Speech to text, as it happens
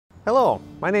Hello,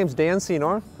 my name's Dan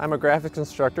Senor. I'm a graphics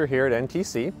instructor here at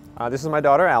NTC. This is my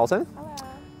daughter Allison. Hello.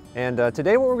 And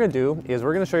today what we're going to do is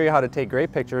we're going to show you how to take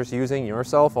great pictures using your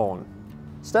cell phone.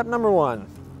 Step number one,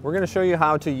 we're going to show you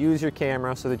how to use your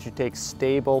camera so that you take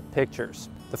stable pictures.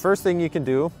 The first thing you can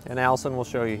do, and Allison will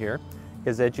show you here,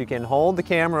 is that you can hold the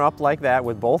camera up like that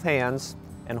with both hands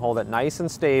and hold it nice and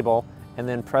stable and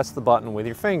then press the button with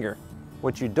your finger.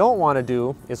 What you don't want to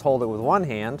do is hold it with one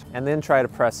hand and then try to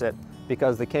press it,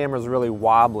 because the camera is really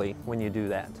wobbly when you do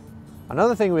that.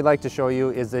 Another thing we'd like to show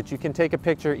you is that you can take a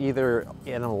picture either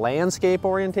in a landscape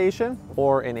orientation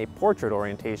or in a portrait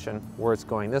orientation where it's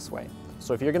going this way.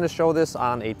 So if you're going to show this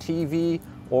on a TV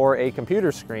or a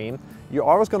computer screen, you're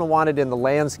always going to want it in the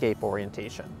landscape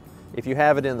orientation. If you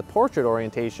have it in the portrait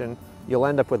orientation, you'll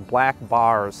end up with black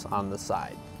bars on the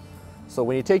side. So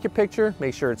when you take your picture,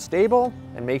 make sure it's stable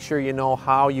and make sure you know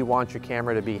how you want your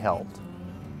camera to be held.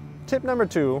 Tip number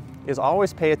two is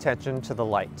always pay attention to the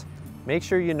light. Make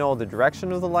sure you know the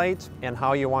direction of the light and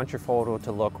how you want your photo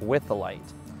to look with the light.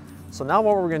 So now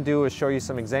what we're going to do is show you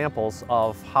some examples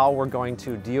of how we're going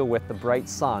to deal with the bright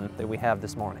sun that we have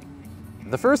this morning.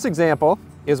 The first example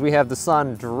is we have the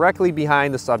sun directly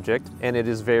behind the subject and it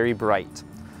is very bright.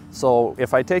 So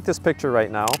if I take this picture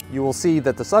right now, you will see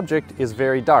that the subject is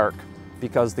very dark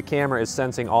because the camera is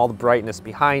sensing all the brightness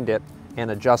behind it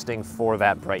and adjusting for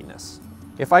that brightness.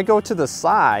 If I go to the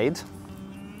side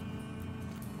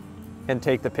and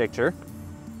take the picture,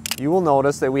 you will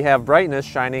notice that we have brightness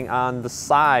shining on the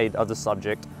side of the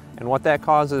subject, and what that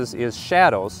causes is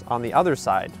shadows on the other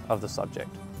side of the subject.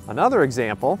 Another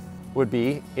example would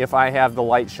be if I have the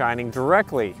light shining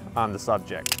directly on the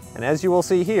subject. And as you will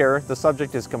see here, the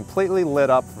subject is completely lit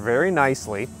up very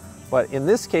nicely, but in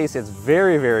this case it's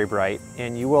very, very bright,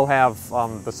 and you will have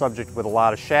the subject with a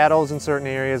lot of shadows in certain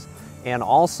areas. And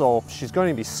also, she's going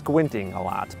to be squinting a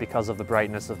lot because of the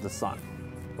brightness of the sun.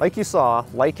 Like you saw,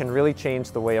 light can really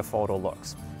change the way a photo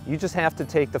looks. You just have to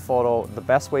take the photo the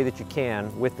best way that you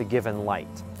can with the given light.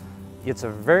 It's a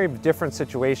very different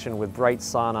situation with bright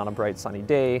sun on a bright sunny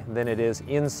day than it is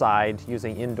inside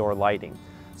using indoor lighting.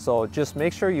 So just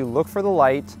make sure you look for the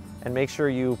light and make sure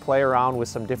you play around with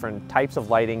some different types of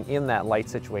lighting in that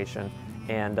light situation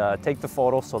and take the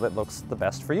photo so that it looks the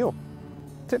best for you.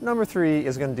 Tip number three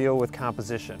is going to deal with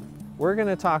composition. We're going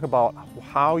to talk about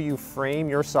how you frame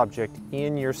your subject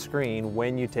in your screen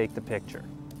when you take the picture.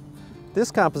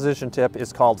 This composition tip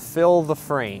is called fill the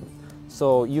frame.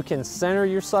 So you can center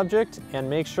your subject and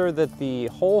make sure that the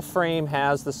whole frame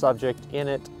has the subject in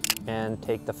it and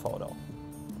take the photo.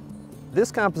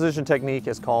 This composition technique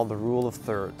is called the rule of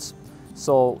thirds.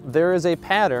 So there is a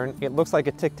pattern, it looks like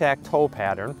a tic-tac-toe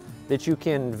pattern, that you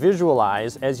can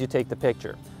visualize as you take the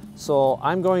picture. So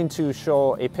I'm going to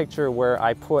show a picture where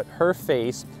I put her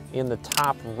face in the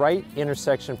top right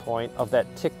intersection point of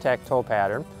that tic-tac-toe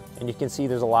pattern, and you can see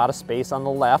there's a lot of space on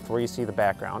the left where you see the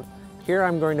background. Here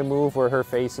I'm going to move where her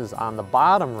face is on the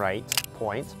bottom right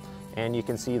point, and you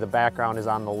can see the background is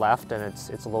on the left and it's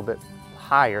a little bit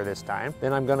higher this time.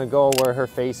 Then I'm going to go where her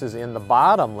face is in the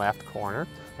bottom left corner,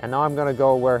 and now I'm going to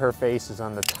go where her face is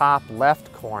on the top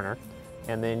left corner,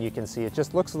 and then you can see it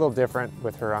just looks a little different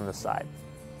with her on the side.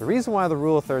 The reason why the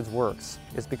rule of thirds works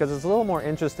is because it's a little more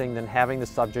interesting than having the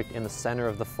subject in the center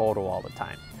of the photo all the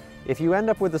time. If you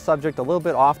end up with the subject a little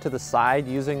bit off to the side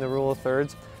using the rule of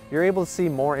thirds, you're able to see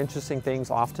more interesting things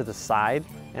off to the side,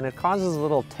 and it causes a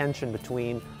little tension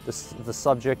between the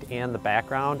subject and the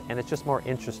background, and it's just more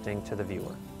interesting to the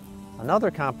viewer. Another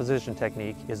composition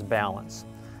technique is balance.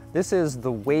 This is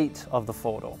the weight of the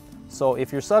photo. So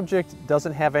if your subject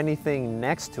doesn't have anything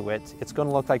next to it, it's going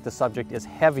to look like the subject is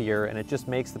heavier and it just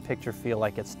makes the picture feel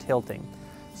like it's tilting.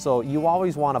 So you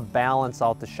always want to balance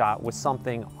out the shot with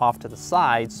something off to the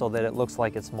side so that it looks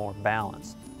like it's more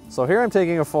balanced. So here I'm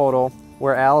taking a photo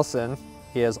where Allison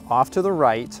is off to the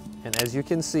right, and as you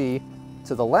can see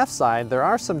to the left side there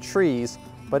are some trees,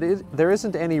 but there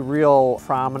isn't any real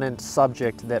prominent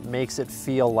subject that makes it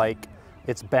feel like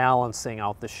it's balancing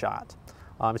out the shot.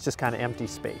 It's just kind of empty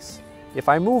space. If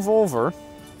I move over,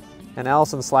 and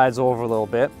Allison slides over a little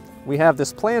bit, we have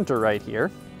this planter right here.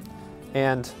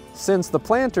 And since the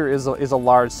planter is a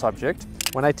large subject,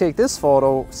 when I take this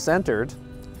photo centered,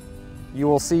 you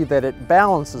will see that it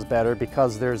balances better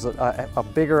because there's a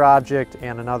bigger object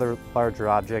and another larger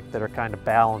object that are kind of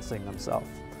balancing themselves.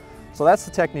 So that's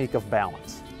the technique of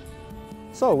balance.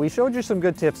 So we showed you some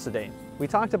good tips today. We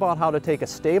talked about how to take a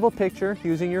stable picture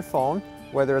using your phone,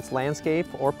 whether it's landscape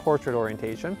or portrait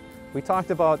orientation. We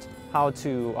talked about how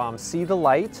to see the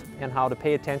light and how to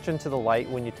pay attention to the light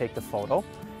when you take the photo.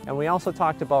 And we also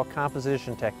talked about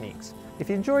composition techniques. If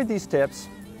you enjoyed these tips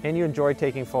and you enjoy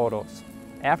taking photos,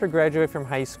 After graduating from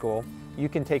high school, you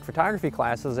can take photography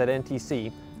classes at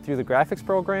NTC through the graphics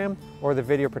program or the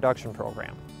video production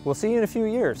program. We'll see you in a few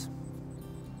years.